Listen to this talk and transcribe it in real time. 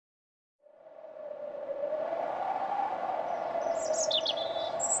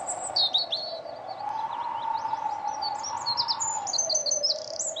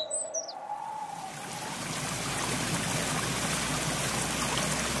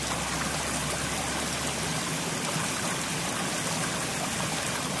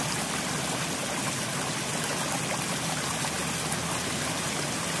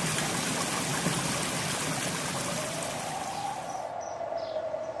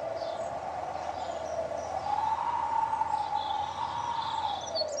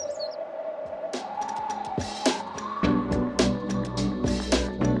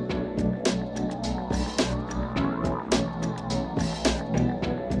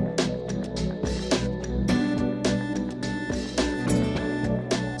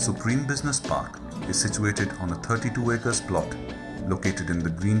Supreme Business Park is situated on a 32 acres plot located in the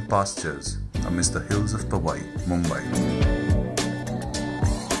green pastures amidst the hills of Powai, Mumbai.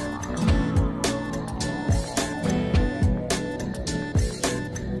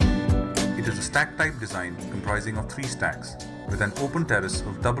 It is a stack-type design comprising of 3 stacks with an open terrace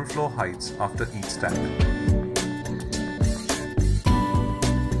of double floor heights after each stack.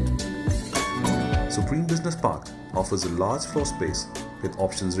 Supreme Business Park offers a large floor space with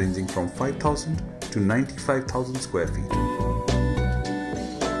options ranging from 5,000 to 95,000 square feet.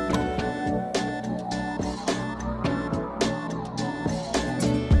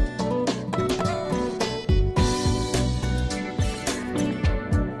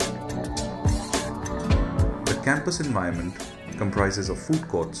 The campus environment comprises of food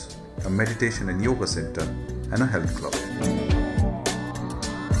courts, a meditation and yoga center, and a health club.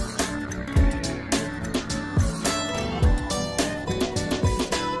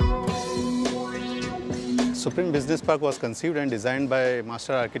 Supreme Business Park was conceived and designed by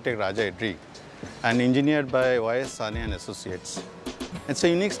Master Architect Raja Edry and engineered by Y.S. Sane and Associates. It's a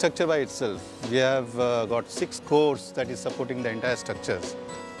unique structure by itself. We have got 6 cores that is supporting the entire structures.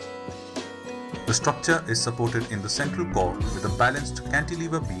 The structure is supported in the central core with a balanced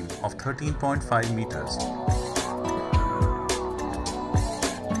cantilever beam of 13.5 meters.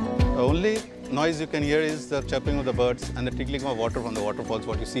 The only noise you can hear is the chirping of the birds and the trickling of water from the waterfalls,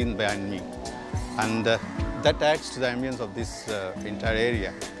 what you see behind me. And that adds to the ambience of this entire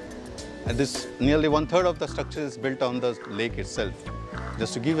area. And this nearly 1/3 of the structure is built on the lake itself,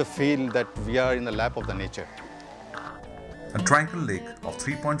 just to give a feel that we are in the lap of the nature. A tranquil lake of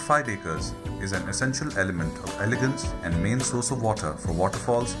 3.5 acres is an essential element of elegance and main source of water for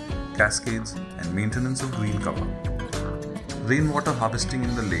waterfalls, cascades, and maintenance of green cover. Rainwater harvesting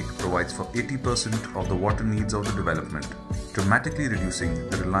in the lake provides for 80% of the water needs of the development, dramatically reducing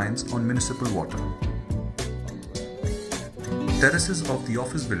the reliance on municipal water. Terraces of the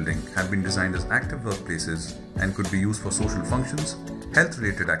office building have been designed as active workplaces and could be used for social functions,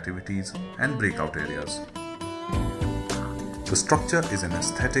 health-related activities, and breakout areas. The structure is an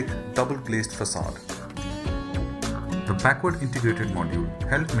aesthetic, double-glazed facade. The backward integrated module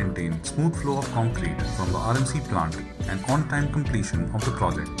helped maintain smooth flow of concrete from the RMC plant and on-time completion of the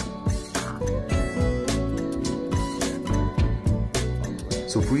project.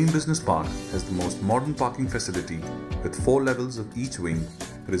 Supreme Business Park has the most modern parking facility with 4 levels of each wing,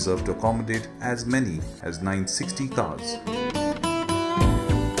 reserved to accommodate as many as 960 cars.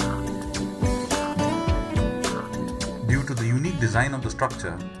 Due to the unique design of the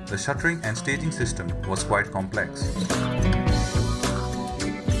structure, the shuttering and staging system was quite complex.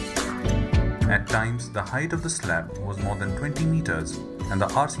 At times, the height of the slab was more than 20 meters and the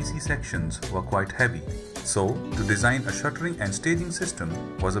RCC sections were quite heavy. So, to design a shuttering and staging system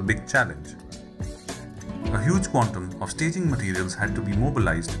was a big challenge. A huge quantum of staging materials had to be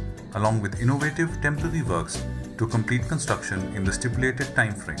mobilized along with innovative temporary works to complete construction in the stipulated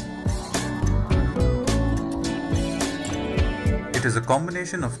time frame. It is a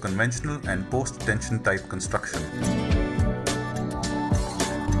combination of conventional and post-tension type construction.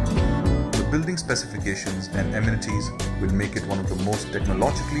 The building specifications and amenities will make it one of the most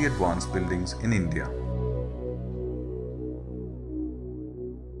technologically advanced buildings in India.